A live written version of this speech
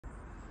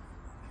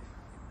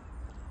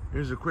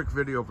Here's a quick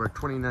video of our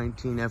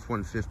 2019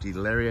 F-150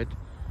 Lariat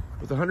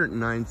with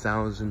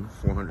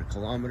 109,400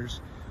 kilometers.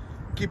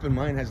 Keep in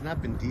mind, has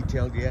not been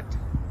detailed yet.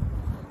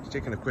 Just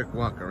taking a quick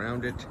walk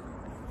around it.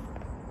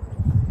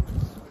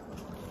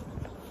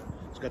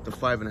 It's got the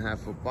 5.5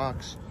 foot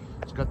box.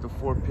 It's got the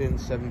 4-pin,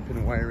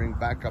 7-pin wiring,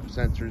 backup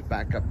sensors,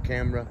 backup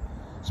camera,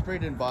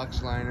 sprayed in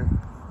box liner.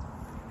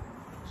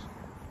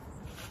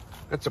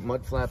 Got some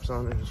mud flaps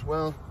on it as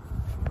well.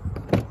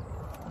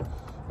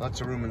 Lots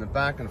of room in the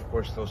back, and of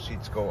course those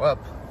seats go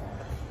up.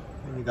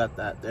 And you got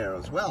that there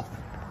as well.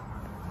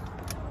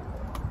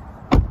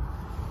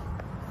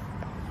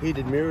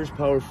 Heated mirrors,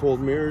 power fold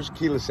mirrors,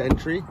 keyless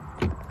entry,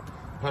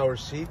 power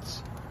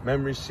seats,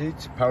 memory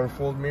seats, power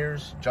fold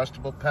mirrors,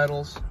 adjustable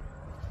pedals.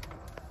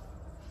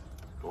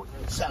 Going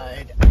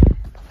inside.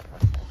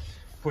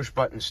 Push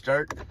button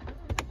start.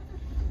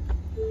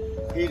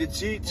 Heated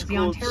seats, the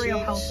Ontario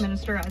Health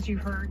Minister, as you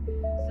heard,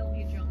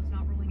 Sylvia Jones,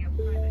 not ruling out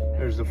private.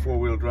 There's the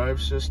 4-wheel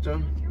drive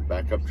system,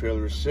 backup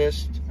trailer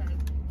assist.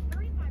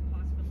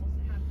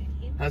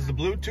 Has the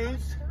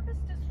Bluetooth,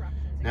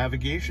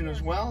 navigation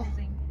as well.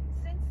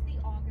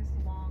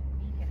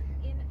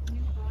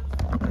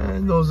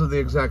 And those are the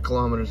exact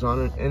kilometers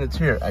on it, and it's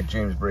here at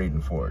James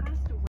Braden Ford.